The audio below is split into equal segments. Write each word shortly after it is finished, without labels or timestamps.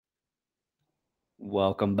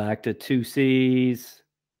Welcome back to Two C's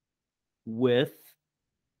with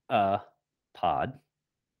a pod.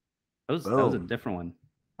 That was a Boom. different one.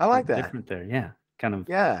 I It was like that. different there. Yeah. Kind of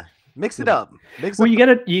Yeah. Mix it little up. Mix well, up you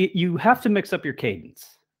the gotta you have to mix up your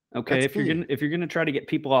cadence. Okay. That's If you're key. gonna if you're gonna try to get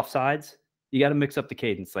people off sides, you gotta mix up the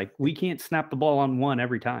cadence. Like we can't snap the ball on one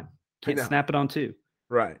every time. I Can't know. snap it on two.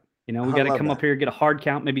 Right. We I gotta love come up that. here, get a hard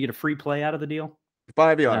count, maybe get a free play out of the deal.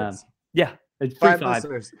 5 Um, yards. yeah, it's free 5 five.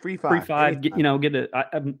 listeners. Free Free 5. five. Get Anytime. get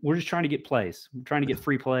a. We're just trying to get plays. We're trying to get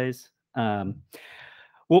free plays. Well,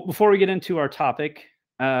 before we get into our topic,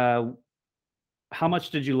 how much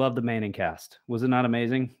did you love the Manning cast? Was it not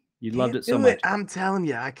amazing? You loved Can't it so do it. much. I'm telling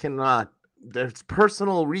you, I cannot. There's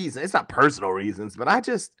personal reasons. It's not personal reasons, but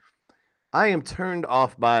I am turned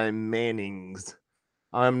off by Mannings.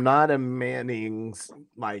 I'm not a Mannings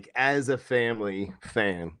like as a family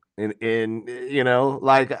fan.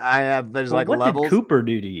 Like I have there's Well, like what did levels. Cooper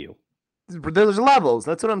do to you? There's levels.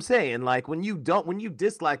 That's what I'm saying. Like when you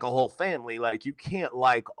dislike a whole family, like you can't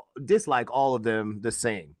dislike all of them the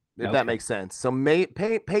same. If that Okay. makes sense. So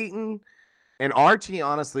Peyton and Archie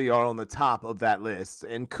honestly are on the top of that list,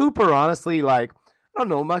 and Cooper honestly, like I don't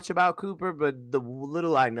know much about Cooper, but the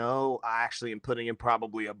little I know, I actually am putting him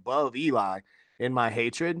probably above Eli in my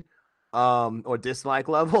hatred or dislike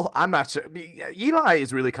level. I'm not sure. Eli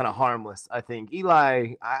is really kind of harmless. I think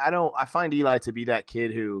Eli. I don't. I find Eli to be that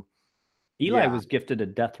kid who. Eli Yeah. was gifted a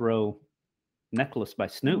death row necklace by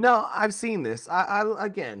Snoop. No, I've seen this. I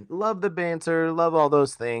again love the banter, love all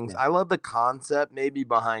those things. Yeah. I love the concept maybe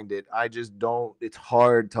behind it. I just don't. It's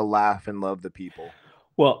hard to laugh and love the people.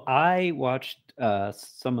 Well, I watched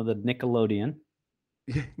some of the Nickelodeon.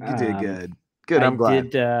 You did Um, good. Good. I I'm glad.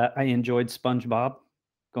 did. I enjoyed SpongeBob,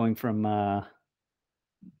 going from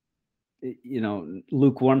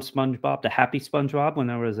lukewarm SpongeBob to happy SpongeBob when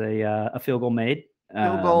there was a field goal made.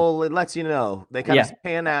 Field goal, it lets you know. They kind Yeah, of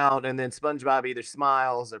pan out, and then SpongeBob either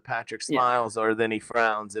smiles or Patrick yeah, smiles, or then he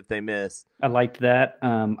frowns if they miss. I liked that.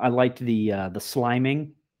 I liked the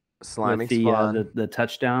sliming with Sliming's the fun. the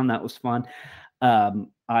touchdown. That was fun.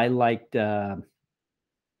 I liked.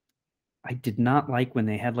 I did not like when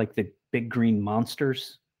they had like the big green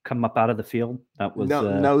monsters come up out of the field. That was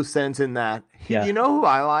No sense in that. yeah, You know who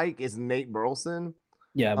I like is Nate Burleson.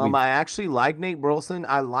 yeah. We I actually like Nate Burleson.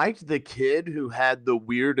 I liked the kid who had the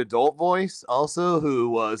weird adult voice, also who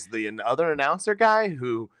was the other announcer guy.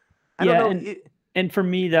 Who I don't yeah, know. and for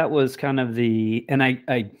me that was kind of the and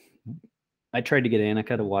I tried to get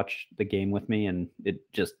Annika to watch the game with me, and it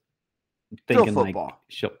just Still thinking like football.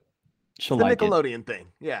 she'll It's the like it, Nickelodeon thing.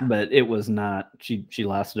 Yeah, but it was not. She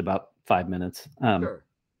lasted about 5 minutes. sure.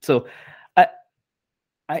 So I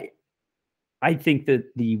I I think that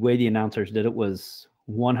the way the announcers did it was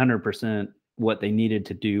 100% what they needed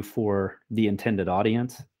to do for the intended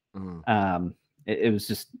audience. Mhm. It was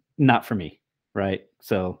just not for me, right?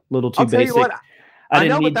 So a little too I'll tell you basic. what. I I didn't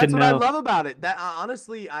know, but need to that's what I know. love about it. That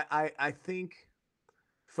honestly, I think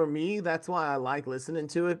for me, that's why I like listening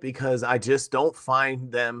to it because I just don't find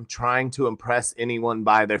them trying to impress anyone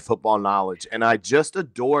by their football knowledge, and I just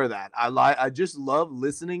adore that. I just love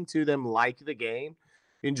listening to them like the game,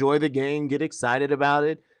 enjoy the game, get excited about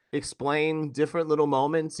it, explain different little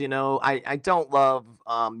moments. I don't love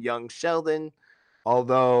young Sheldon.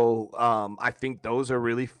 Although I think those are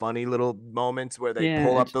really funny little moments where they Yeah,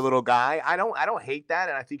 pull it up the just little guy. I don't hate that,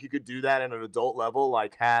 and I think you could do that at an adult level,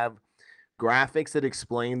 like have graphics that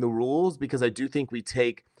explain the rules because I do think we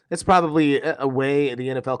take it's probably a way the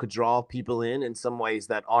NFL could draw people in some ways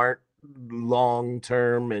that aren't long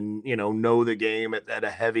term and know the game at a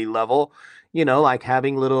heavy level. Like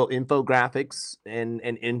having little infographics and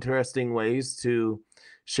interesting ways to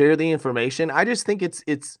share the information. I just think it's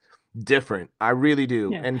different. I really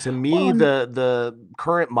do. yeah. And to Well, me, and the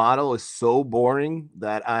current model is so boring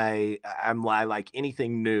that I like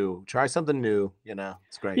anything new. Try something new.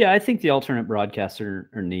 It's great. yeah, I think the alternate broadcasts are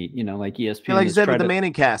neat. Like Yeah, ESPN like you has said with tried the to.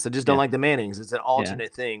 Manning cast, I just don't Yeah, like the Mannings. It's an yeah,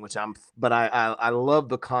 alternate thing, which but I love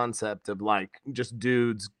the concept of like just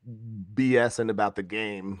dudes BSing about the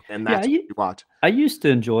game, and yeah. that's what you watch. I used to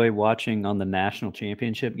enjoy watching on the national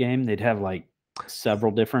championship game. They'd have like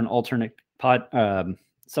several different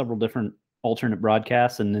several different alternate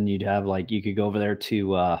broadcasts, and then you'd have like you could go over there to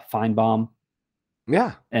Feinbaum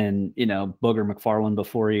Yeah, and Booger McFarland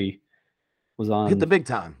before he was hit on the big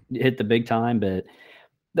time. hit the big time, but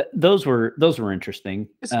those were interesting.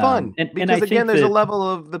 It's fun And I because again, think there's a that level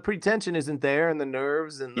of the pretension isn't there, and the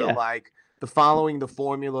nerves and yeah, the following the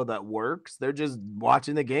formula that works. They're just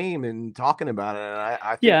watching the game and talking about it. And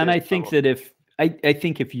I think yeah, and there's I a think level. that if I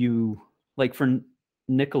think if you like for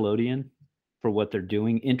Nickelodeon, for what they're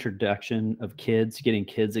doing. Introduction of kids, getting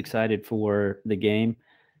kids excited for the game.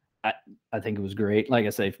 I think it was great. Like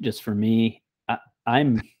I say, just for me,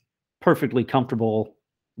 I'm perfectly comfortable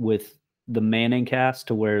with the Manning cast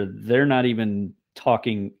to where they're not even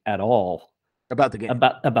talking at all About the game.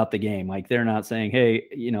 about the game. Like they're not saying, hey,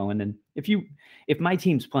 and then if my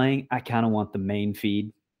team's playing, I kind of want the main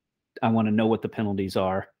feed. I want to know what the penalties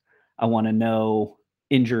are. I want to know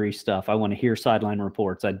injury stuff. I want to hear sideline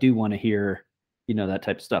reports. I do want to hear, that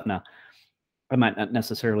type of stuff. Now, I might not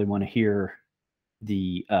necessarily want to hear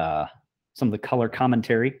the some of the color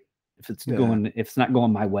commentary if it's not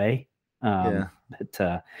going my way.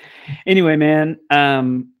 But anyway, man,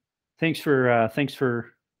 thanks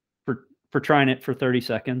for trying it for 30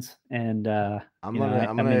 seconds. And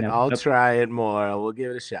I'll try it more. We'll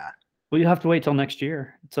give it a shot. Well, you have to wait till next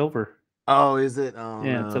year. It's over. Oh, is it? Oh,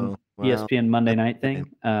 yeah, it's a ESPN Monday night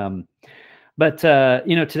thing. But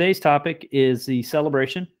today's topic is the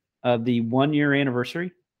celebration of the 1-year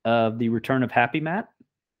anniversary of the return of Happy Matt.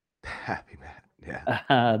 Happy Matt,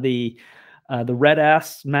 yeah. The red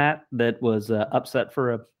ass Matt that was upset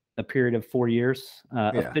for a period of 4 years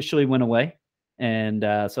officially went away. And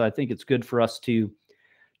so I think it's good for us to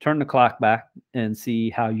turn the clock back and see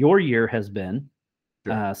how your year has been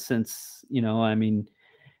since,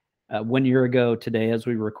 1 year ago today, as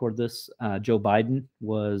we record this, Joe Biden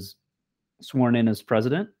was sworn in as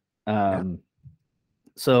president.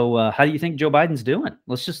 So how do you think Joe Biden's doing?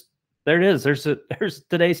 There it is. There's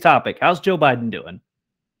today's topic. How's Joe Biden doing?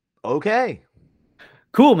 Okay.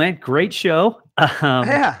 Cool, man. Great show.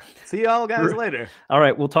 See y'all guys later. All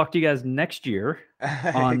right. We'll talk to you guys next year.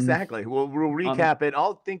 Exactly. We'll recap it.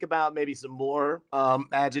 I'll think about maybe some more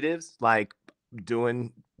adjectives like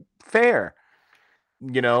doing fair.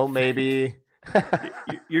 Maybe.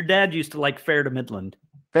 Your dad used to like fair to Midland.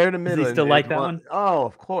 Fair to Midland. Does he still like that one? Oh,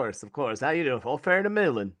 of course. How you doing? Oh, fair to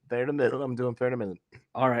Midland. Fair to Midland. I'm doing fair to Midland.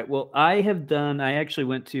 All right. Well, I actually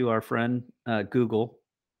went to our friend Google,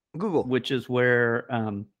 which is where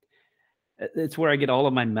it's where I get all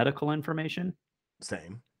of my medical information.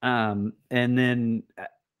 Same. And then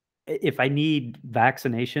if I need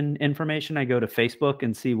vaccination information, I go to Facebook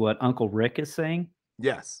and see what Uncle Rick is saying.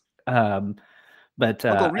 Yes. But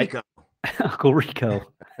Uncle Rico. Uncle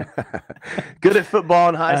Rico. Good at football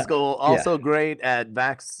in high school. Also great at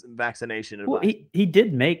vaccination. Well, he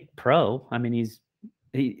did make pro. I mean,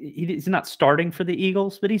 he's not starting for the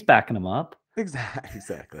Eagles, but he's backing them up.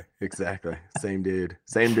 Exactly. Same dude.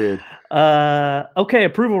 Okay,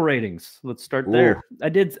 approval ratings. Let's start there. I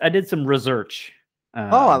did some research.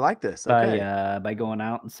 I like this. By going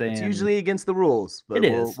out and saying it's usually against the rules, but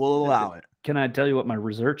we'll allow it. Can I tell you what my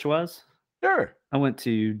research was? Sure. I went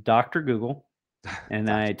to Dr. Google and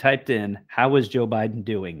I typed in, how is Joe Biden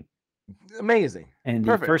doing? Amazing. And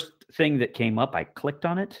the first thing that came up, I clicked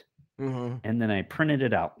on it and then I printed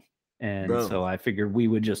it out. And so I figured we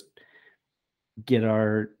would just get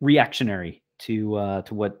our reactionary to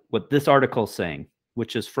what this article is saying,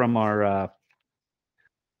 which is from our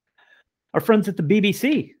friends at the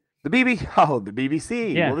BBC. The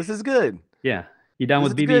BBC. Yeah. Well, this is good. Yeah. You down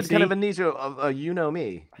with BBC? Good, kind of a niche of you know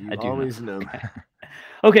me. I always know.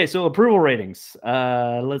 Okay, so approval ratings.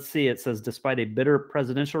 Let's see. It says, despite a bitter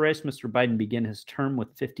presidential race, Mr. Biden began his term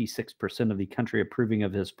with 56% of the country approving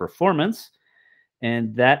of his performance,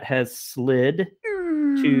 and that has slid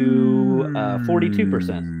to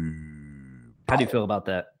 42%. How do you feel about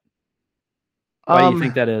that? Why do you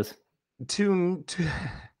think that is?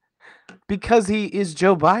 Because he is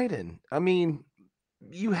Joe Biden. I mean,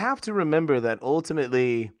 you have to remember that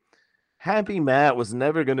ultimately Happy Matt was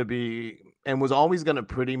never going to be and was always going to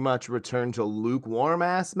pretty much return to lukewarm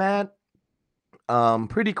ass Matt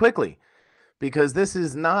pretty quickly, because this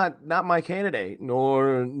is not my candidate,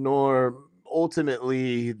 nor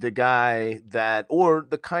ultimately the guy that, or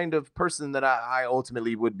the kind of person that I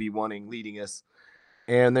ultimately would be wanting leading us.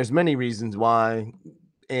 And there's many reasons why,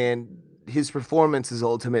 and his performance has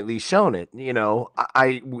ultimately shown it.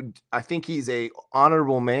 I think he's a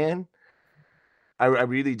honorable man. I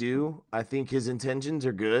really do. I think his intentions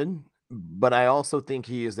are good, but I also think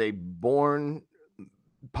he is a born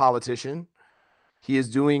politician. He is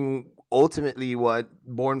doing ultimately what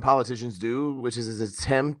born politicians do, which is his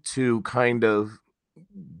attempt to kind of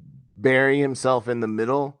bury himself in the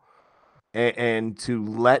middle and to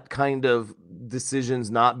let kind of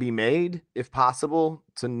decisions not be made, if possible,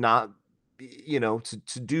 to not,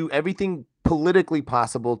 to do everything politically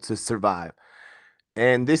possible to survive.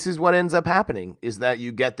 And this is what ends up happening, is that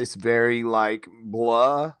you get this very like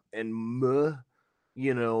blah and meh,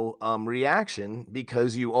 reaction,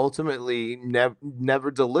 because you ultimately never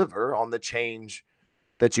deliver on the change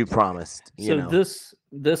that you promised, you So know.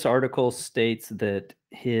 this article states that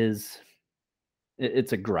it's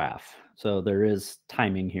a graph. So there is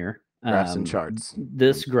timing here. Graphs and charts.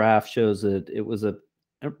 This graph shows that it was a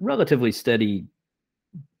relatively steady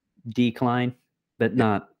decline, but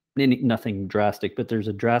nothing drastic. But there's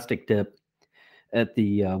a drastic dip at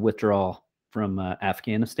the withdrawal from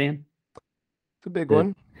Afghanistan. It's a big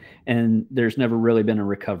one. And there's never really been a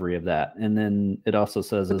recovery of that. And then it also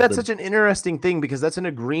says but that's such an interesting thing, because that's an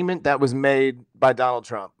agreement that was made by Donald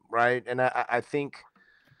Trump, right? And I think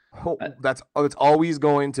it's always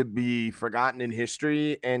going to be forgotten in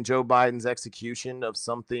history. And Joe Biden's execution of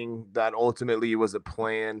something that ultimately was a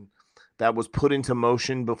plan that was put into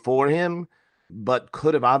motion before him, but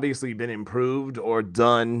could have obviously been improved or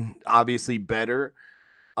done obviously better,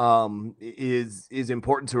 is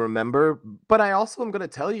important to remember. But I also am going to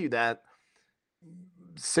tell you that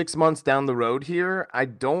 6 months down the road here, I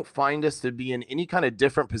don't find us to be in any kind of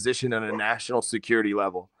different position on a national security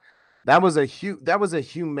level. That was a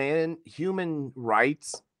human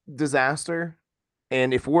rights disaster.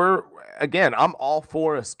 And if we're, again, I'm all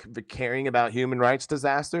for us caring about human rights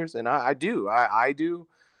disasters, and I do. I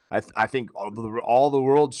think all the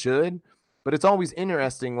world should. But it's always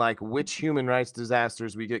interesting, like, which human rights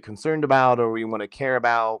disasters we get concerned about or we want to care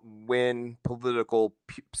about when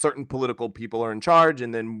certain political people are in charge,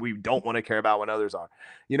 and then we don't want to care about when others are,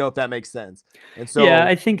 if that makes sense. And so, yeah,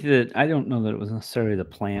 I think that I don't know that it was necessarily the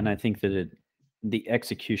plan. I think that the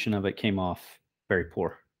execution of it came off very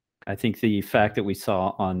poor. I think the fact that we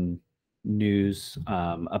saw on news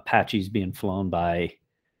Apaches being flown by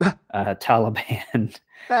Taliban,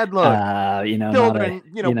 bad luck. Children,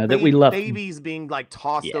 that we left babies being like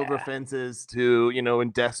tossed over fences to, in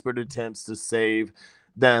desperate attempts to save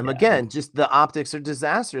them. Again, just the optics are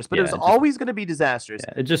disastrous, but it was always going to be disastrous.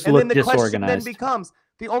 It just looked disorganized.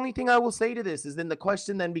 The only thing I will say to this is then the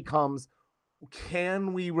question then becomes,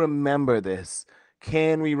 can we remember this?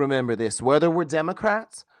 Can we remember this? Whether we're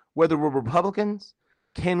Democrats, whether we're Republicans,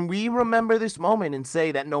 can we remember this moment and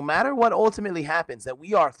say that no matter what ultimately happens, that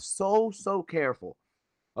we are so careful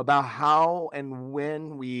about how and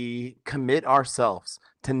when we commit ourselves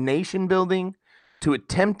to nation building, to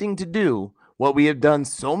attempting to do what we have done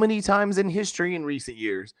so many times in history in recent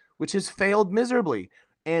years, which has failed miserably.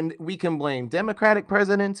 And we can blame Democratic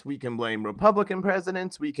presidents, we can blame Republican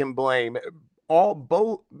presidents, we can blame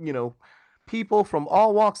people from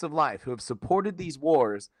all walks of life who have supported these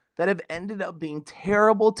wars that have ended up being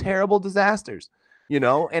terrible, terrible disasters,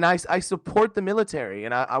 and I support the military,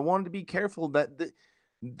 and I wanted to be careful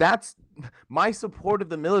that's my support of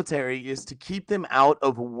the military is to keep them out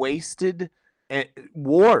of wasted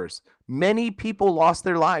wars. Many people lost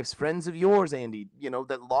their lives, friends of yours, Andy,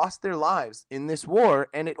 that lost their lives in this war,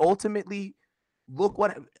 and it ultimately, look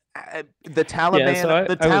what the Taliban,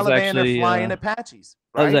 Taliban are flying Apaches.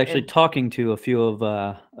 Right? I was actually talking to a few of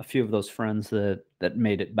those friends that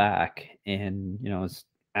made it back, and I was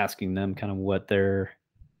asking them kind of what their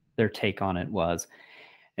take on it was,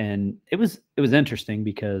 and it was interesting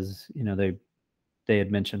because they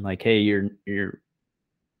had mentioned like, hey, you're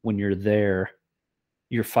when you're there,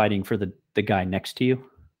 you're fighting for the guy next to you.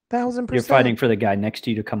 1,000%. You're fighting for the guy next to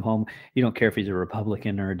you to come home. You don't care if he's a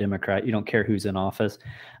Republican or a Democrat. You don't care who's in office.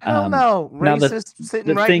 Hell no. Racists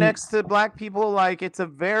sitting right next to black people, like it's a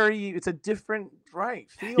different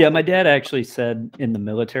feel. Yeah, my dad actually said in the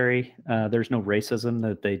military, there's no racism,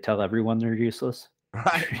 that they tell everyone they're useless.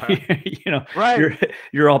 Right. Right.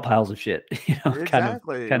 You're all piles of shit.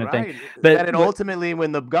 Exactly. kind of thing. But ultimately,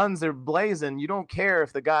 when the guns are blazing, you don't care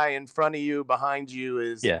if the guy in front of you, behind you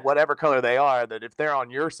is whatever color they are. That if they're on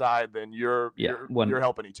your side, then you're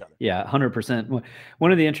helping each other. Yeah, 100%.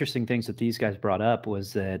 One of the interesting things that these guys brought up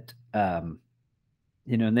was that, and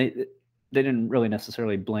they didn't really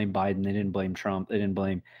necessarily blame Biden. They didn't blame Trump. They didn't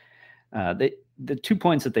blame. The 2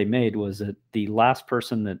 points that they made was that the last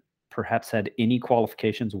person that perhaps had any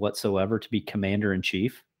qualifications whatsoever to be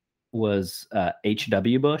commander-in-chief was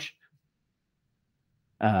H.W. Bush,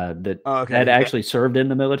 that had actually served in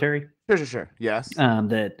the military. Sure. Yes.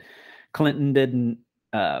 That Clinton didn't,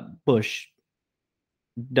 Bush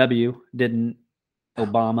W didn't,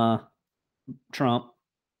 Obama, Trump,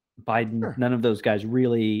 Biden, none of those guys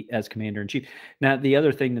really as commander-in-chief. Now, the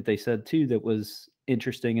other thing that they said too that was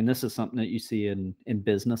interesting, and this is something that you see in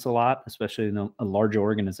business a lot, especially in a large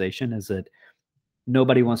organization, is that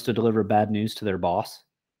nobody wants to deliver bad news to their boss.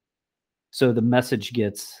 So the message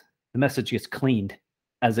gets cleaned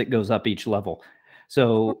as it goes up each level.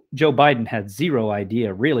 So Joe Biden had zero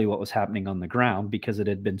idea really what was happening on the ground because it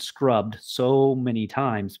had been scrubbed so many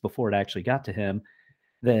times before it actually got to him,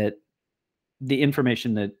 that the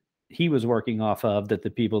information that he was working off of, that the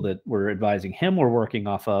people that were advising him were working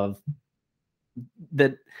off of,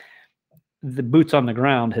 that the boots on the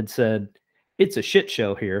ground had said, it's a shit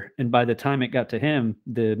show here. And by the time it got to him,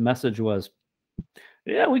 the message was,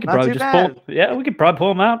 yeah, we could Not probably too just bad. we could probably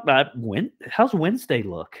pull him out. How's Wednesday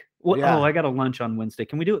look? Well, Yeah. Oh, I got a lunch on Wednesday.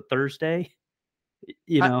 Can we do it Thursday?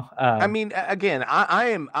 I mean, again,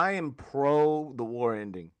 I am pro the war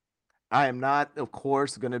ending. I am not, of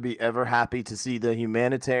course, going to be ever happy to see the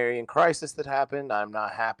humanitarian crisis that happened. I'm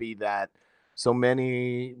not happy that so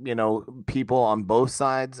many, people on both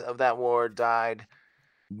sides of that war died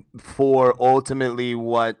for ultimately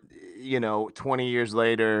what, 20 years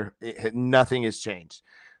later, nothing has changed.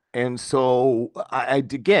 And so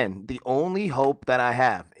again, the only hope that I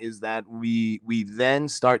have is that we then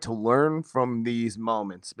start to learn from these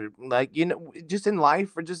moments, like, just in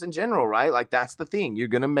life or just in general, right? Like, that's the thing. You're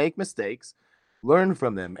going to make mistakes, learn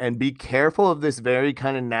from them, and be careful of this very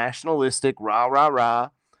kind of nationalistic rah, rah, rah.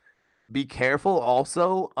 Be careful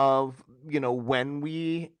also of, when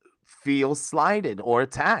we feel slighted or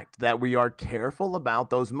attacked, that we are careful about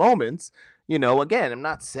those moments. Again, I'm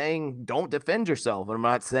not saying don't defend yourself. I'm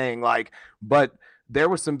not saying but there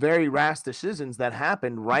were some very rash decisions that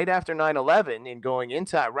happened right after 9/11 and going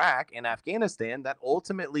into Iraq and Afghanistan that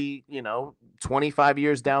ultimately, 25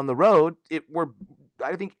 years down the road,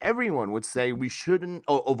 I think everyone would say we shouldn't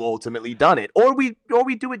have ultimately done it, or we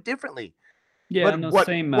do it differently. Yeah, But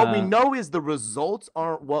same. What we know is the results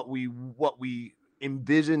aren't what we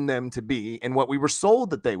envisioned them to be and what we were sold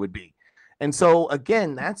that they would be. And so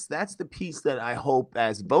again, that's the piece that I hope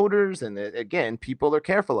as voters and again people are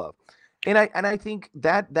careful of. And I think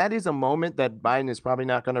that is a moment that Biden is probably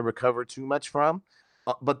not going to recover too much from.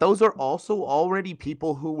 But those are also already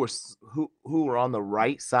people who were on the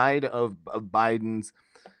right side of Biden's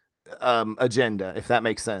agenda, if that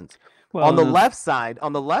makes sense. Well, On the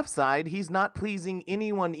left side, he's not pleasing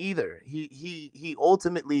anyone either. He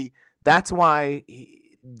ultimately, that's why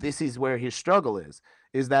this is where his struggle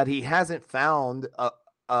is that he hasn't found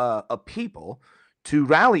a people to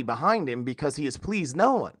rally behind him because he has pleased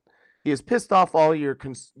no one. He has pissed off all your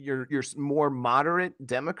more moderate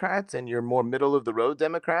Democrats and your more middle of the road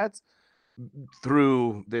Democrats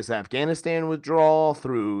through this Afghanistan withdrawal,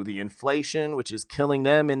 through the inflation, which is killing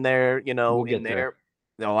them in their,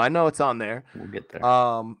 No, I know it's on there. We'll get there.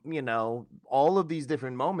 All of these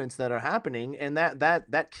different moments that are happening, and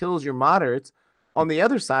that kills your moderates. On the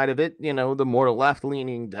other side of it, the more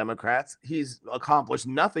left-leaning Democrats, he's accomplished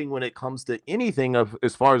nothing when it comes to anything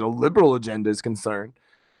as far as a liberal agenda is concerned.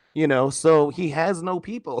 So he has no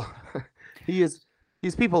people. he's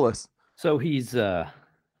peopleless. So he's do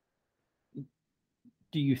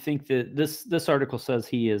you think that this article says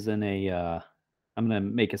he is in a I'm going to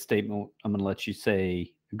make a statement. I'm going to let you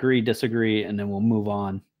say agree, disagree, and then we'll move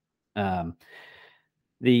on.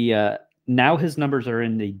 Now his numbers are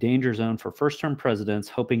in the danger zone for first-term presidents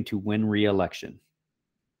hoping to win re-election.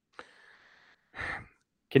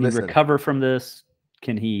 Can he recover from this?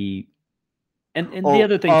 Can he? And the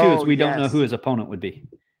other thing too is we don't know who his opponent would be.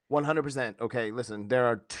 100%. Okay, listen, there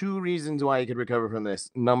are two reasons why he could recover from this.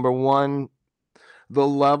 Number one, the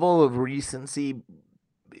level of recency.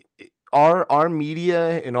 Our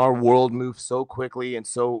media and our world moves so quickly and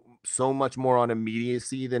so much more on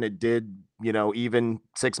immediacy than it did, even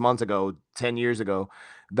 6 months ago, 10 years ago,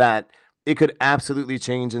 that it could absolutely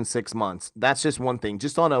change in 6 months. That's just one thing.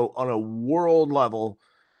 Just on a world level,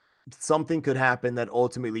 something could happen that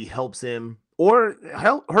ultimately helps him or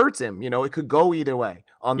hurts him. It could go either way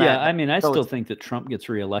on that. Yeah, I mean, I still think that Trump gets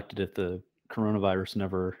reelected if the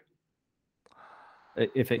coronavirus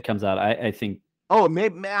if it comes out. I think. Oh,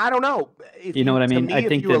 maybe, I don't know. You know what I mean? I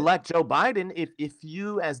think if you elect Joe Biden, if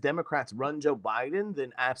you as Democrats run Joe Biden,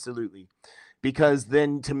 then absolutely. Because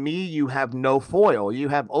then to me, you have no foil. You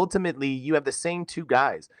have the same two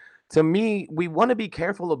guys. To me, we want to be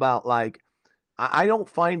careful about I don't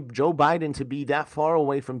find Joe Biden to be that far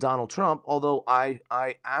away from Donald Trump, although I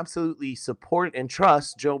absolutely support and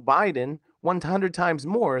trust Joe Biden 100 times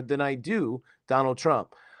more than I do Donald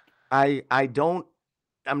Trump.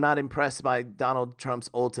 I'm not impressed by Donald Trump's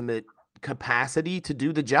ultimate capacity to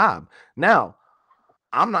do the job. Now,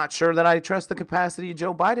 I'm not sure that I trust the capacity of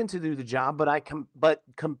Joe Biden to do the job, but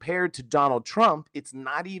compared to Donald Trump, it's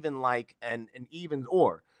not even like an even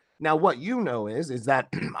or. Now, what is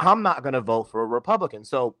that I'm not going to vote for a Republican.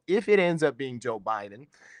 So if it ends up being Joe Biden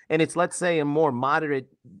and it's, let's say, a more moderate,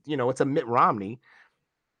 it's a Mitt Romney,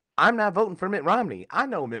 I'm not voting for Mitt Romney. I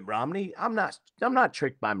know Mitt Romney. I'm not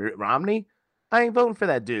tricked by Mitt Romney. I ain't voting for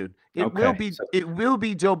that dude. It will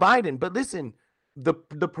be Joe Biden. But listen, the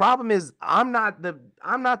problem is I'm not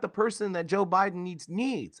the person that Joe Biden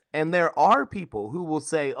needs. And there are people who will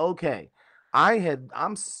say, okay,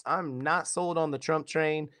 I'm not sold on the Trump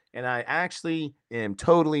train, and I actually am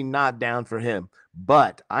totally not down for him.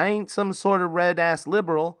 But I ain't some sort of red ass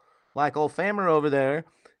liberal like old Famer over there.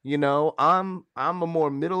 I'm a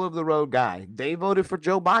more middle of the road guy. They voted for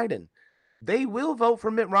Joe Biden. They will vote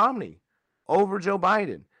for Mitt Romney over Joe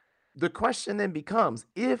Biden. The question then becomes,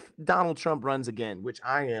 if Donald Trump runs again, which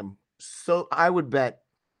I would bet,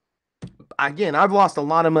 again, I've lost a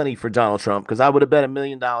lot of money for Donald Trump because I would have bet $1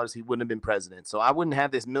 million he wouldn't have been president. So I wouldn't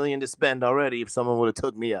have this million to spend already if someone would have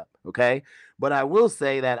took me up. Okay. But I will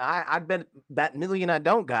say that I'd bet that million I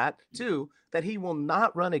don't got too, that he will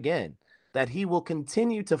not run again, that he will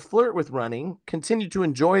continue to flirt with running, continue to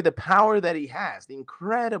enjoy the power that he has, the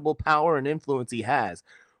incredible power and influence he has,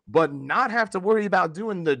 but not have to worry about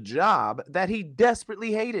doing the job that he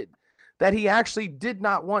desperately hated, that he actually did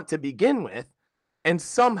not want to begin with, and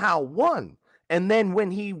somehow won. And then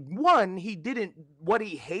when he won, what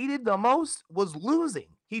he hated the most was losing.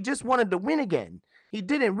 He just wanted to win again. He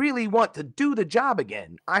didn't really want to do the job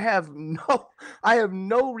again. I have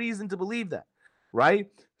no reason to believe that, right?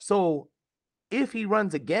 So if he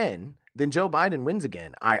runs again, then Joe Biden wins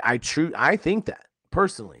again. I think that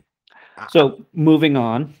personally. So moving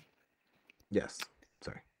on. Yes.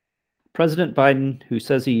 Sorry. President Biden, who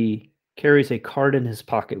says he carries a card in his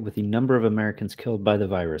pocket with the number of Americans killed by the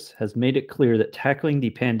virus, has made it clear that tackling the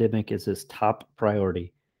pandemic is his top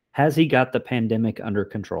priority. Has he got the pandemic under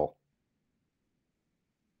control?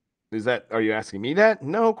 Are you asking me that?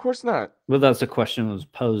 No, of course not. Well, that's a question that was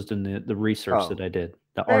posed in the research that I did,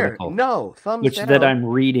 the article. No, thumbs down. That I'm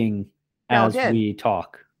reading as we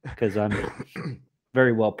talk, because I'm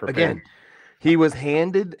very well prepared. Again, he was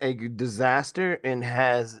handed a disaster and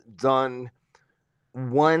has done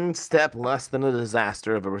one step less than a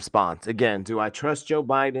disaster of a response. Again, do I trust Joe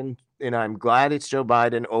Biden? And I'm glad it's Joe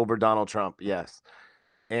Biden over Donald Trump. Yes.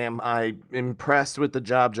 Am I impressed with the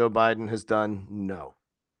job Joe Biden has done? No.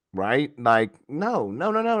 Right? Like, no.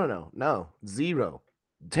 Zero.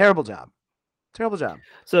 Terrible job.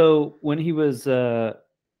 So when he was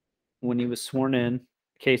sworn in,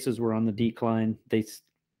 cases were on the decline.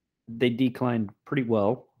 They declined pretty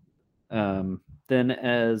well. Then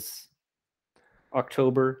as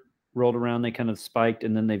October rolled around, they kind of spiked,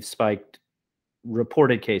 and then they've spiked.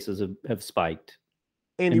 Reported cases have spiked.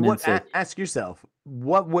 Andy, ask yourself,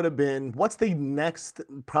 what's the next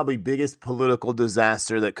probably biggest political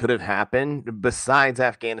disaster that could have happened besides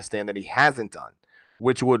Afghanistan that he hasn't done,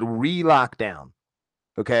 which would re-lock down?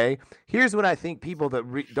 Okay, here's what I think.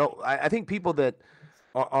 I think people that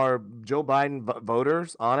are Joe Biden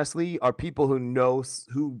voters, honestly, are people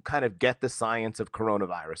who kind of get the science of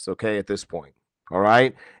coronavirus. Okay, at this point, all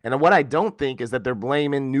right. And what I don't think is that they're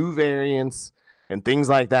blaming new variants and things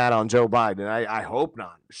like that on Joe Biden. I hope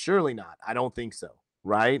not. Surely not. I don't think so.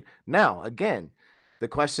 Right now, again, the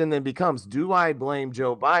question then becomes, do I blame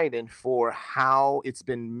Joe Biden for how it's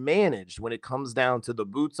been managed when it comes down to the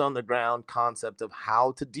boots on the ground concept of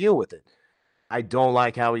how to deal with it? I don't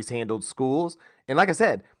like how he's handled schools. And like I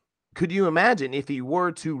said, could you imagine if he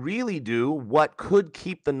were to really do what could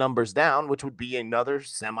keep the numbers down, which would be another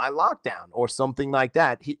semi-lockdown or something like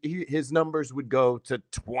that? His numbers would go to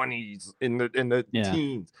 20s in the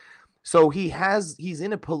teens. So he's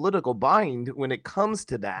in a political bind when it comes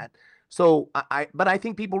to that. So but I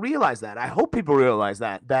think people realize that. I hope people realize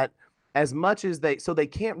that as much as they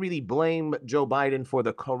can't really blame Joe Biden for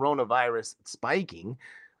the coronavirus spiking,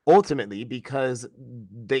 ultimately, because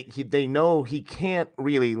they know he can't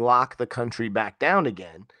really lock the country back down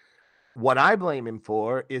again. What I blame him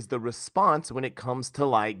for is the response when it comes to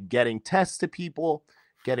like getting tests to people,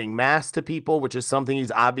 getting masks to people, which is something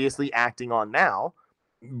he's obviously acting on now.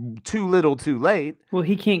 Too little, too late. Well,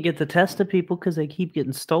 he can't get the test to people because they keep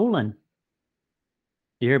getting stolen.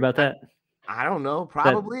 You hear about that? I don't know.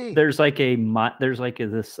 Probably. There's like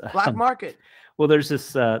this black market. Well, there's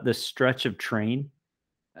this stretch of train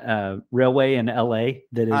railway in LA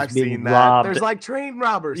that is being robbed. There's like train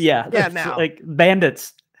robbers. Yeah. Now like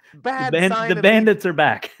bandits. The bandits are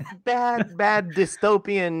back. Bad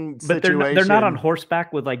dystopian but situation. They're not on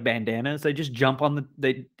horseback with like bandanas. They just jump on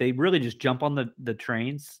they really just jump on the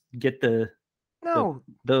trains, get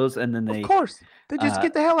those, and then of course they just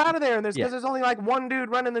get the hell out of there. And there's only like one dude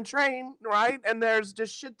running the train, right? And there's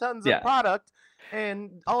just shit tons of product, and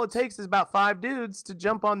all it takes is about 5 dudes to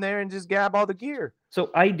jump on there and just grab all the gear. So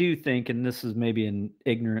I do think, and this is maybe an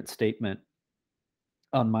ignorant statement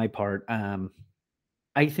on my part,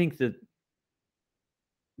 I think that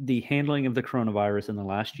the handling of the coronavirus in the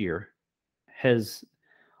last year has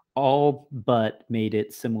all but made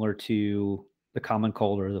it similar to the common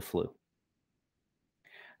cold or the flu.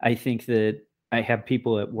 I think that I have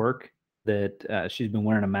people at work that she's been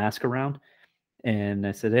wearing a mask around, and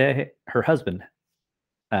I said, hey, her husband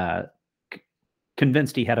uh, c-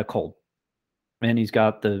 convinced he had a cold, and he's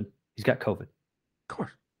got COVID. Of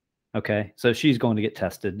course. Okay, so she's going to get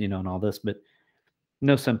tested, and all this, but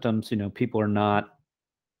no symptoms. People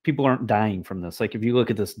aren't dying from this. Like if you look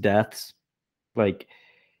at this deaths, like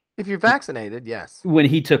If you're vaccinated, yes. when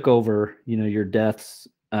he took over, your deaths,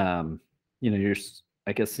 your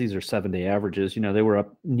I guess these are 7-day averages. They were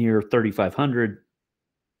up near 3,500.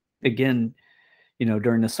 Again,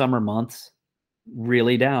 during the summer months,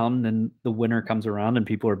 really down. Then the winter comes around and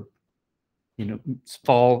people are,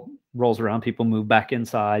 fall rolls around, people move back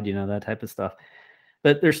inside, that type of stuff.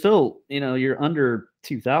 But they're still, you're under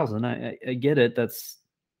 2,000. I get it. That's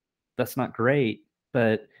not great.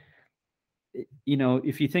 But,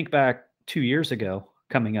 if you think back 2 years ago,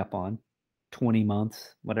 coming up on 20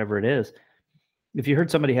 months, whatever it is, if you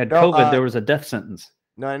heard somebody had COVID, there was a death sentence.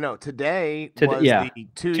 No. Today was yeah, the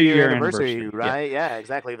 2-year anniversary, right? Yeah,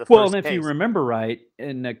 exactly. The Well, first and if you case. remember right,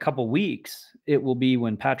 in a couple weeks, it will be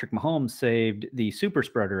when Patrick Mahomes saved the super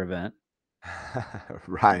spreader event.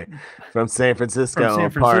 Right. From San Francisco. From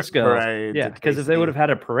San Francisco. Parade Yeah, to because if they would KC. have had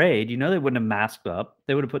a parade, they wouldn't have masked up.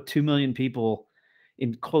 They would have put 2 million people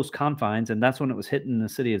in close confines, and that's when it was hitting the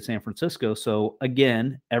city of San Francisco. So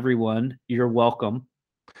again, everyone, you're welcome.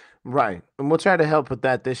 Right. And we'll try to help with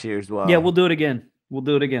that this year as well. Yeah, we'll do it again.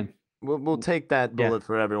 We'll take that bullet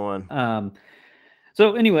for everyone.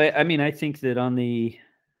 So anyway, I mean, I think that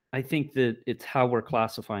it's how we're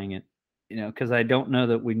classifying it, because I don't know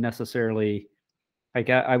that we necessarily,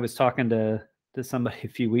 I was talking to somebody a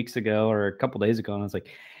few weeks ago or a couple days ago, and I was like,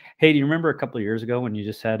 hey, do you remember a couple of years ago when you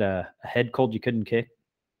just had a head cold you couldn't kick?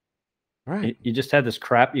 Right. You just had this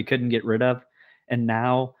crap you couldn't get rid of, and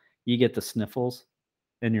now you get the sniffles,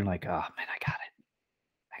 and you're like, oh man, I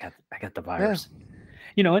got the virus.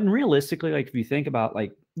 Yeah. And realistically, like if you think about,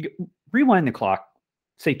 like, rewind the clock,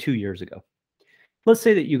 say 2 years ago. Let's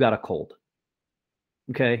say that you got a cold.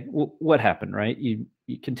 Okay, what happened, right? You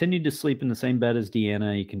continued to sleep in the same bed as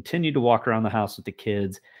Deanna. You continued to walk around the house with the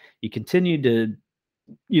kids. You continued to,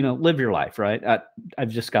 live your life, right? I've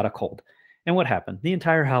just got a cold. And what happened? The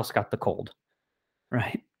entire house got the cold,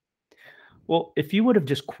 right? Well, if you would have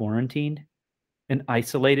just quarantined and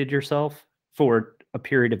isolated yourself for a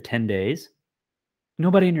period of 10 days,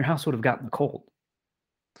 nobody in your house would have gotten the cold.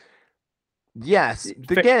 Yes.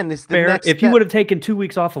 Again, it's the fair. next If step. you would have taken 2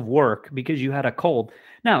 weeks off of work because you had a cold,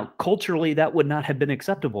 now culturally that would not have been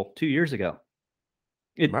acceptable 2 years ago.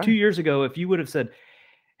 Right. 2 years ago, if you would have said,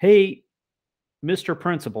 "Hey, Mr.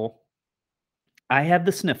 Principal, I have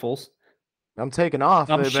the sniffles. I'm taking off.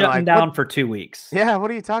 I'm shutting down for 2 weeks." Yeah,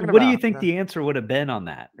 what are you talking about? What do you think the answer would have been on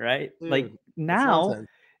that, right? Dude, like now,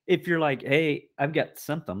 if you're like, "Hey, I've got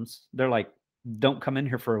symptoms," they're like, "Don't come in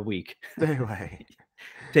here for a week. Stay away.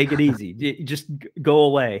 Take it easy. Just go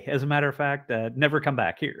away. As a matter of fact, never come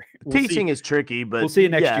back here." Teaching is tricky, but we'll see you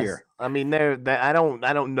next year. I mean, I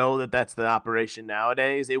don't know that that's the operation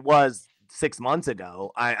nowadays. It was 6 months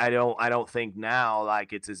ago. I don't think now,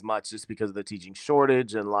 like, it's as much, just because of the teaching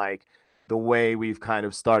shortage and like the way we've kind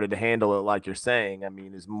of started to handle it, like you're saying, I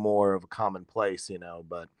mean, is more of a commonplace,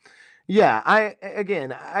 but yeah,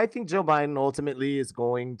 I think Joe Biden ultimately is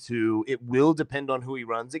it will depend on who he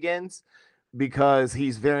runs against, because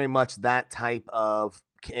he's very much that type of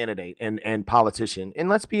candidate and politician. And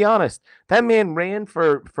let's be honest, that man ran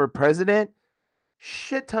for president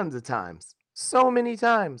shit tons of times, so many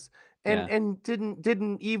times, and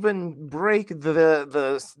didn't even break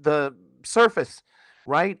the surface,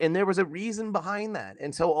 right? And there was a reason behind that.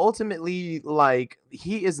 And so ultimately, like,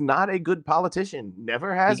 he is not a good politician,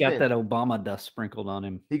 never has been. He got that Obama dust sprinkled on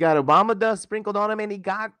him. He got Obama dust sprinkled on him, and he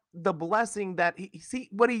got the blessing that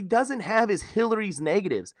what he doesn't have is Hillary's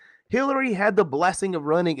negatives. Hillary had the blessing of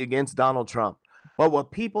running against Donald Trump. But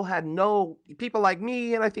what people like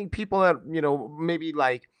me, and I think people that, maybe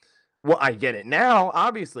like, well, I get it now,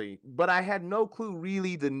 obviously, but I had no clue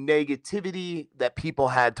really the negativity that people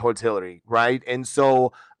had towards Hillary, right? And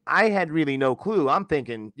so I had really no clue. I'm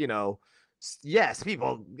thinking, yes,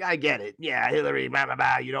 people, I get it. Yeah, Hillary, blah, blah,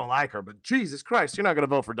 blah, you don't like her, but Jesus Christ, you're not going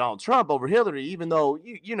to vote for Donald Trump over Hillary, even though,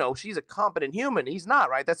 she's a competent human. He's not,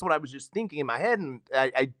 right? That's what I was just thinking in my head, and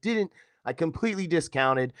I completely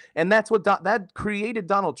discounted, and that's what that created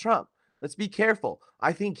Donald Trump. Let's be careful.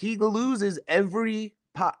 I think he loses every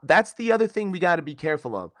that's the other thing we got to be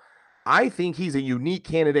careful of. I think he's a unique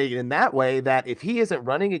candidate in that way that if he isn't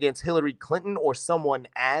running against Hillary Clinton or someone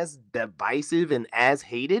as divisive and as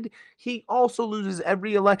hated, he also loses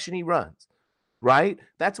every election he runs. Right?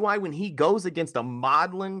 That's why when he goes against a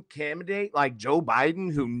maudlin candidate like Joe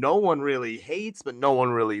Biden, who no one really hates, but no one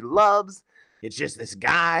really loves, it's just this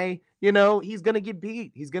guy, he's going to get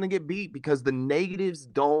beat. He's going to get beat because the negatives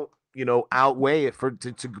don't, outweigh it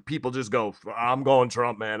to people just go, I'm going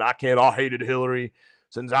Trump, man. I can't. I hated Hillary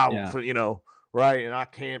since Yeah. right. And I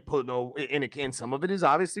can't put no, and again, some of it is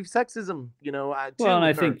obviously sexism, Well, and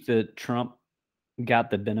I think that Trump got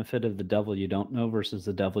the benefit of the devil you don't know versus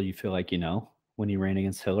the devil you feel like you know when he ran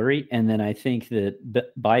against Hillary. And then I think that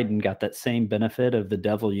Biden got that same benefit of the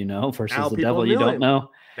devil you know versus the devil you don't know.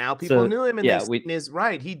 Now people knew him, and is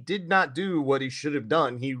right. He did not do what he should have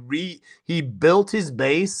done. He built his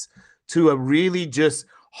base to a really just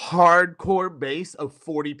hardcore base of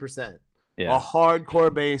 40%. Yeah. A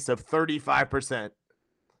hardcore base of 35%.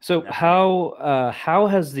 So how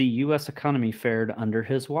has the U.S. economy fared under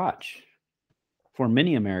his watch? For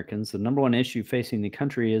many Americans, the number one issue facing the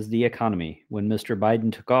country is the economy. When Mr.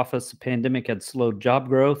 Biden took office, the pandemic had slowed job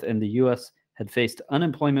growth, and the U.S. had faced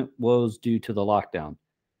unemployment woes due to the lockdown.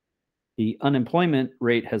 The unemployment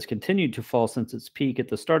rate has continued to fall since its peak at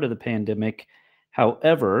the start of the pandemic.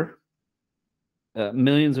 However,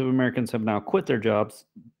 millions of Americans have now quit their jobs,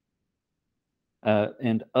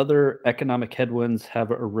 and other economic headwinds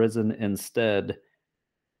have arisen instead.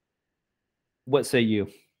 What say you?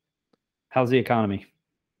 How's the economy?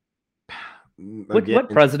 What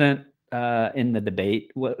president in the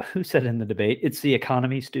debate? Who said in the debate, it's the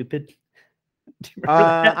economy, stupid?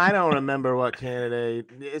 I don't remember what candidate.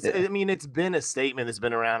 I mean, it's been a statement that's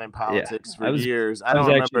been around in politics for years. I don't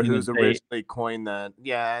remember who's originally coined that.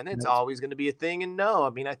 Yeah, and it's always going to be a thing. And no,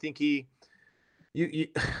 I mean, I think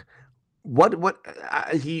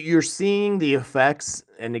you're seeing the effects,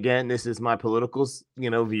 and again, this is my political,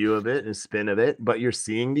 view of it and spin of it, but you're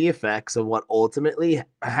seeing the effects of what ultimately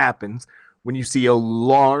happens when you see a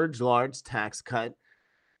large tax cut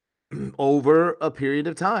over a period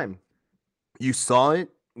of time. You saw it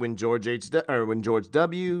when George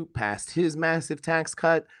W. passed his massive tax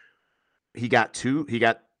cut. He got two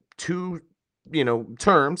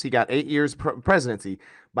terms. He got 8 years presidency.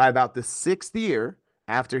 By about the 6th year,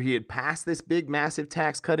 after he had passed this big, massive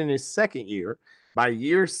tax cut in his 2nd year, by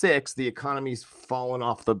year 6, the economy's fallen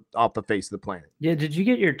off the face of the planet. Yeah, did you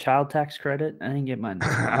get your child tax credit? I didn't get mine.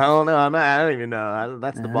 I don't know. I don't even know.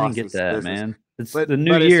 That's the boss. I didn't get that, business. Man. It's the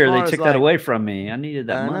new year. They took that away from me. I needed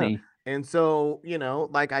that money. And so,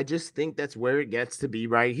 I just think that's where it gets to be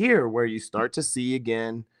right here, where you start to see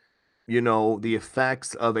again, the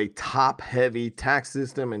effects of a top-heavy tax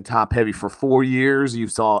system and top-heavy for 4 years. You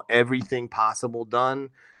saw everything possible done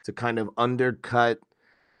to kind of undercut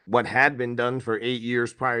what had been done for 8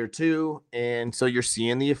 years prior to. And so you're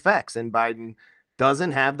seeing the effects. And Biden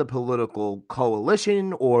doesn't have the political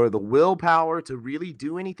coalition or the willpower to really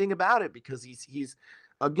do anything about it because he's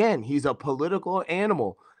a political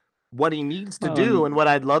animal. What he needs to do, and what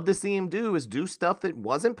I'd love to see him do, is do stuff that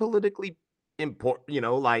wasn't politically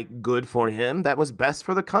important, good for him, that was best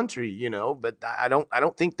for the country, but I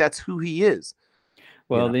don't think that's who he is.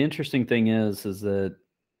 Well, the interesting thing is that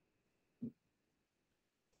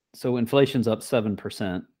so inflation's up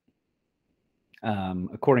 7%,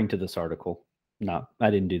 according to this article. I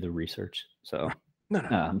didn't do the research, so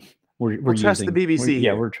no. We're trust the BBC.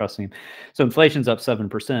 We're trusting him. So inflation's up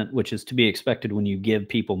 7%, which is to be expected when you give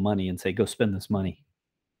people money and say, go spend this money.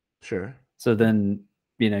 Sure. So then,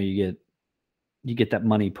 you get that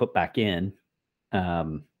money put back in,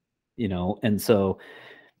 and so,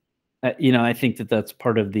 I think that's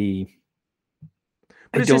part of the.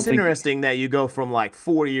 But it's just interesting that you go from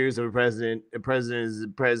 4 years of a president is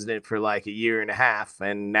president for a year and a half,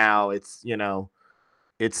 and now it's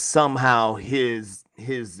it's somehow his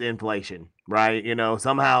inflation, right?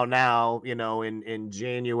 Somehow now, in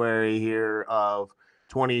January here of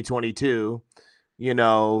 2022,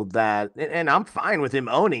 that, and I'm fine with him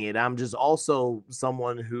owning it. I'm just also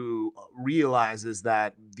someone who realizes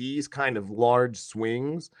that these kind of large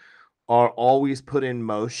swings are always put in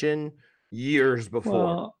motion years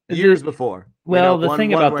before. Well, the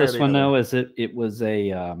thing about this one, though, is it was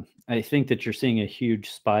a, I think that you're seeing a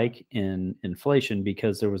huge spike in inflation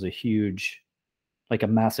because there was a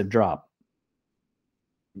massive drop.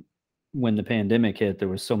 When the pandemic hit, there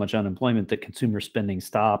was so much unemployment that consumer spending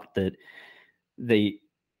stopped, that they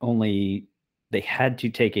had to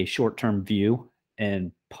take a short-term view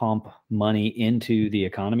and pump money into the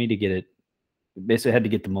economy to get it, basically had to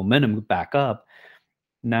get the momentum back up.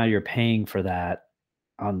 Now you're paying for that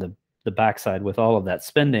on the backside with all of that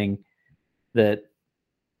spending. that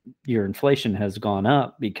your inflation has gone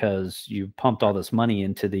up because you pumped all this money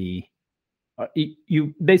into the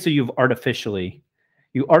you basically you artificially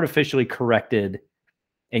corrected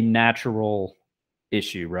a natural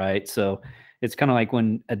issue, right? So it's kind of like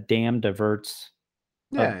when a dam diverts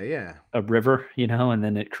Yeah. a river, and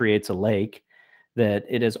then it creates a lake, that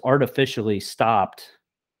it has artificially stopped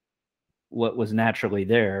what was naturally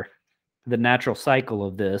there. The natural cycle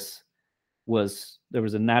of this was there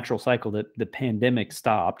was a natural cycle that the pandemic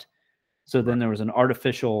stopped. So then there was an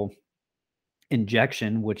artificial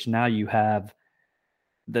injection, which now you have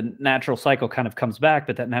the natural cycle kind of comes back,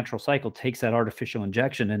 but that natural cycle takes that artificial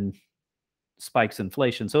injection and spikes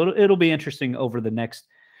inflation. So it'll be interesting over the next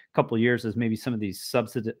couple of years as maybe some of these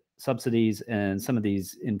subsidies and some of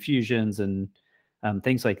these infusions and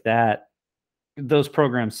things like that, those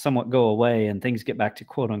programs somewhat go away and things get back to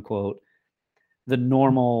quote unquote the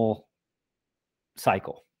normal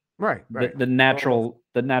cycle. Right. The natural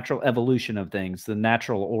evolution of things, the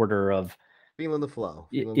natural order of feeling the flow.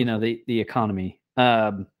 The economy.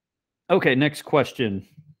 Okay, next question.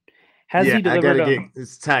 Has he I delivered gotta get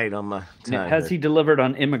it's tight on my time. Has he delivered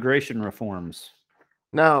on immigration reforms?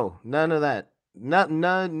 No, none of that.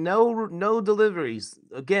 No deliveries.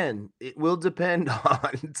 Again, it will depend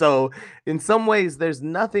on. So in some ways, there's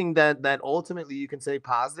nothing that ultimately you can say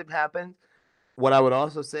positive happened. What I would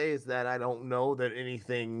also say is that I don't know that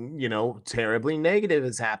anything, terribly negative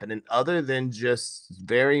has happened, other than just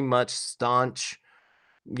very much staunch,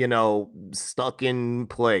 stuck in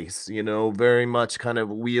place, very much kind of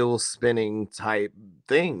wheel spinning type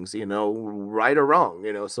things, right or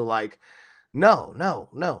wrong, so like, no,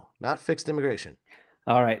 not fixed immigration.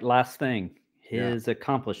 All right, last thing, his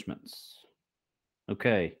accomplishments.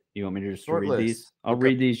 Okay, you want me to just read these? I'll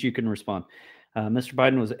read these, you can respond. Mr.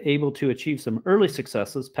 Biden was able to achieve some early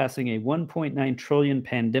successes, passing a $1.9 trillion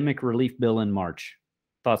pandemic relief bill in March.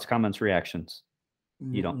 Thoughts, comments, reactions?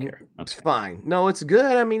 You don't care. Okay. It's fine. No, it's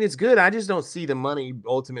good. I mean, it's good. I just don't see the money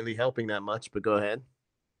ultimately helping that much, but go ahead.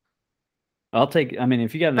 I'll take,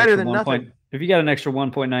 if you got an extra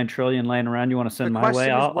 1.9 trillion laying around you want to send my way,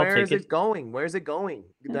 I'll take it. Where is it going? Where's it going?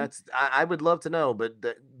 I would love to know, but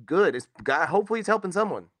good. Hopefully it's helping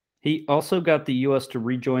someone. He also got the U.S. to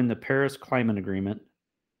rejoin the Paris Climate Agreement.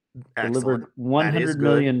 Excellent. Delivered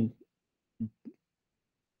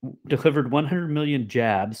 100 million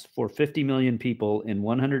jabs for 50 million people in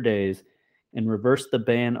 100 days and reversed the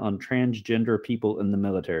ban on transgender people in the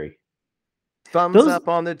military. Thumbs up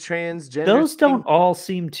on the transgender. Those don't all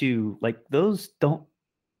seem to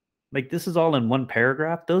this is all in one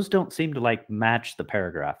paragraph. Those don't seem to match the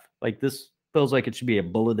paragraph. This feels like it should be a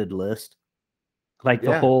bulleted list.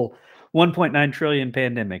 The whole 1.9 trillion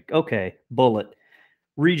pandemic. Okay, bullet.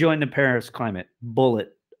 Rejoin the Paris climate.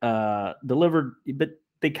 Bullet. Delivered, but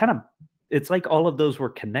they kind of, it's like all of those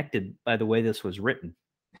were connected by the way this was written.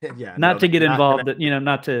 Not to get involved,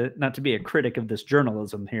 not to be a critic of this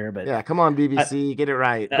journalism here, but come on, BBC, get it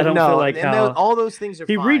right. I don't feel like all those things are.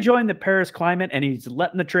 He rejoined the Paris climate and he's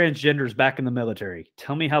letting the transgenders back in the military.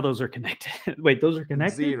 Tell me how those are connected. Wait, those are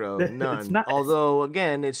connected? Zero, none. It's not. Although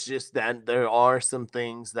again, it's just that there are some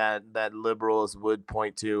things that liberals would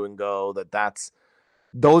point to and go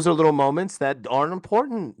those are little moments that aren't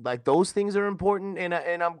important. Like those things are important, and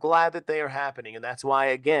I'm glad that they are happening. And that's why,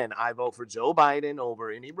 again, I vote for Joe Biden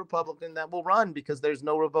over any Republican that will run, because there's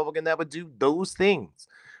no Republican that would do those things.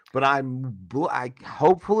 But I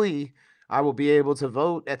hopefully I will be able to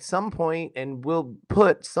vote at some point, and we'll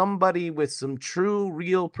put somebody with some true,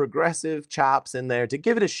 real progressive chops in there to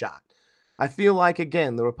give it a shot. I feel like,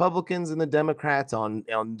 again, the Republicans and the Democrats on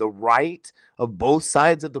the right of both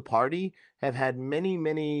sides of the party have had many,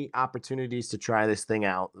 many opportunities to try this thing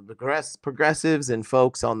out. The progressives and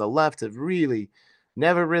folks on the left have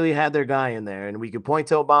never really had their guy in there. And we could point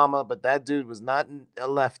to Obama, but that dude was not a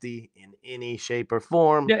lefty in any shape or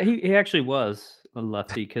form. Yeah, he actually was a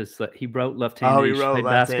lefty because he wrote left-handed. Oh, he wrote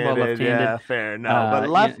basketball left-handed. Yeah, fair. No, but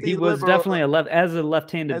lefty. He was definitely as a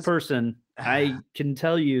left-handed person. I can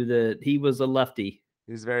tell you that he was a lefty.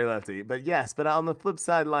 He's very lefty, but yes, but on the flip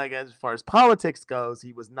side, as far as politics goes,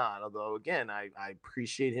 he was not. Although, again, I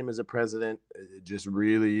appreciate him as a president. Just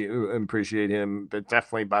really appreciate him, but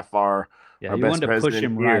definitely by far our he best wanted to push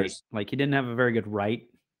him right. years. He didn't have a very good right,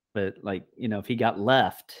 but if he got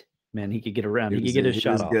left, man, he could get around. He could get his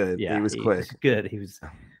shot off. Good. Yeah, he was quick. Was good. He was,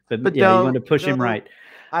 but he wanted to push him right.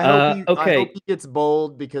 I hope he gets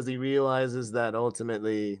bold, because he realizes that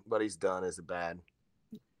ultimately what he's done is bad.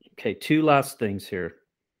 Okay, two last things here.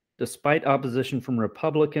 Despite opposition from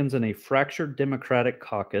Republicans and a fractured Democratic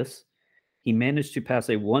caucus, he managed to pass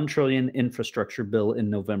a $1 trillion infrastructure bill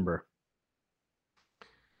in November.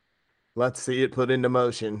 Let's see it put into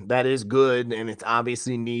motion. That is good, and it's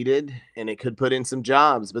obviously needed, and it could put in some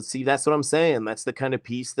jobs. But see, that's what I'm saying. That's the kind of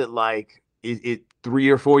piece that, like, it 3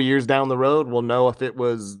 or 4 years down the road, we'll know if it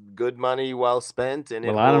was good money well spent, and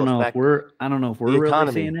Well, it I will don't know if affect we're the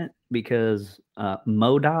really seeing economy. it because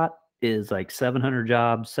MoDOT is like 700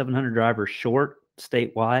 jobs, 700 drivers short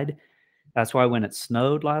statewide. That's why when it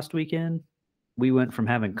snowed last weekend, we went from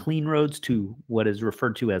having clean roads to what is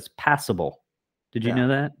referred to as passable. Did you Yeah. know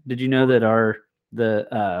that? Did you know that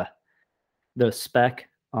the spec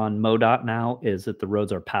on MoDOT now is that the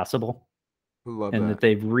roads are passable Love and that. that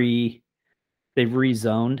they've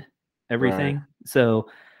rezoned everything. Right. So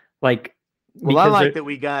like Well, I because like they're that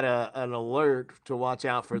we got an alert to watch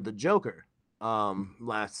out for the Joker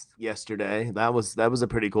yesterday. That was a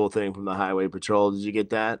pretty cool thing from the highway patrol. Did you get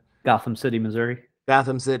that? Gotham City, Missouri.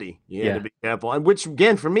 Gotham City. You had to Yeah. be careful. And which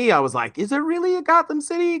again for me, I was like, is there really a Gotham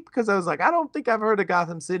City? Because I was like, I don't think I've heard of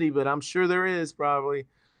Gotham City, but I'm sure there is probably.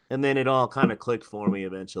 And then it all kind of clicked for me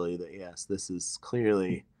eventually that yes, this is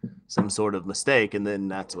clearly some sort of mistake. And then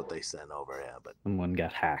that's what they sent over. Yeah, but Someone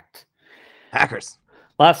got hacked. hackers.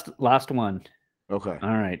 Last one. Okay.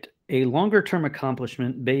 All right. A longer term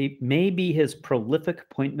accomplishment may be his prolific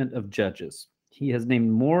appointment of judges. He has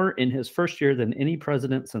named more in his first year than any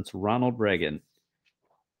president since Ronald Reagan.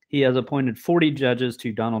 He has appointed 40 judges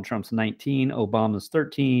to Donald Trump's 19, Obama's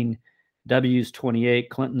 13, W's 28,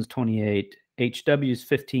 Clinton's 28, HW's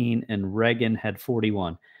 15, and Reagan had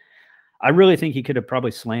 41. I really think he could have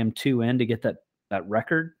probably slammed 2 in to get that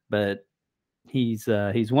record, but he's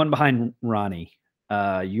one behind Ronnie.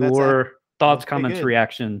 Your thoughts, comments, good.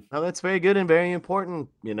 reaction? Oh, that's very good and very important.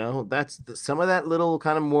 That's some of that little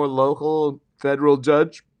kind of more local federal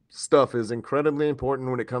judge stuff is incredibly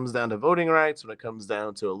important when it comes down to voting rights, when it comes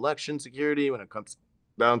down to election security, when it comes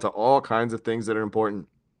down to all kinds of things that are important.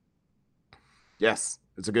 Yes,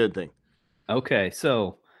 it's a good thing. Okay,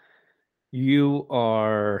 so you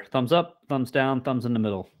are thumbs up, thumbs down, thumbs in the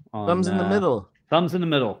middle. Thumbs in the middle. Thumbs in the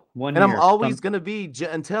middle. 1 And year. I'm always going to be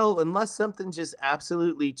unless something just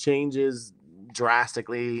absolutely changes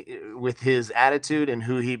drastically with his attitude and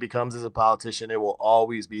who he becomes as a politician, it will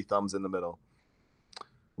always be thumbs in the middle.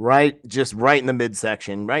 Just right in the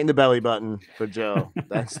midsection, right in the belly button for Joe.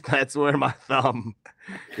 That's where my thumb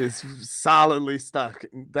is solidly stuck.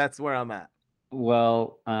 That's where I'm at.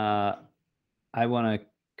 Well, I want to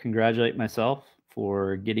congratulate myself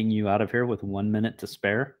for getting you out of here with 1 minute to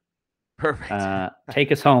spare. Perfect.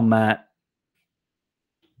 Take us home, Matt.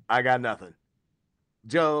 I got nothing.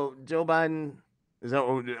 Joe Biden, is that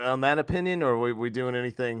on that opinion, or are we doing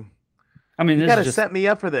anything? I mean, you got to set me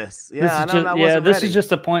up for this. Yeah, this is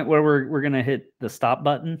just a point where we're gonna hit the stop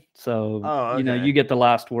button. So okay. you get the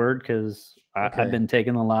last word because I've been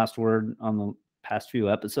taking the last word on the past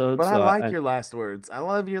few episodes. But so I like your last words. I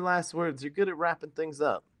love your last words. You're good at wrapping things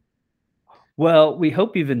up. Well, we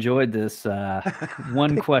hope you've enjoyed this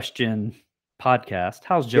one question podcast.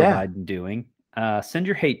 How's Joe Biden doing? Send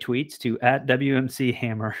your hate tweets to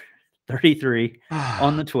 @WMCHammer33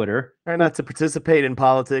 on the Twitter. Try not to participate in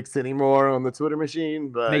politics anymore on the Twitter machine,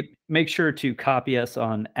 but make sure to copy us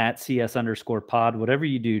on @CS_pod. Whatever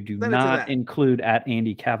you do not include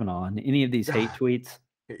 @Andy Kavanaugh in any of these hate tweets.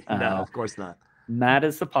 No, of course not. Matt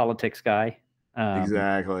is the politics guy.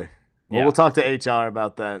 Exactly. Well, we'll talk to HR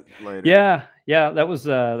about that later. Yeah, that was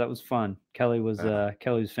fun. Kelly was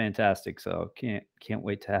fantastic. So can't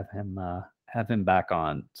wait to have him back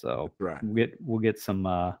on. So we'll get some.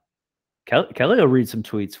 Kelly will read some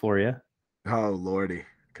tweets for you. Oh Lordy,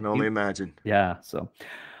 can only imagine. Yeah. So,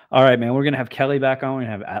 all right, man, we're gonna have Kelly back on. We're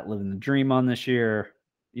gonna have @Living the Dream on this year.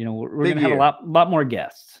 We're gonna have a lot more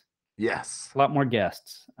guests. Yes, a lot more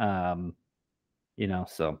guests. So.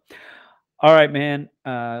 All right, man.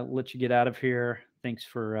 Let you get out of here. Thanks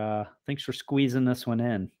for squeezing this one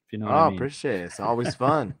in. If you know what I mean. Appreciate it. It's always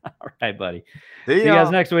fun. All right, buddy. See you guys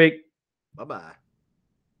next week. Bye-bye.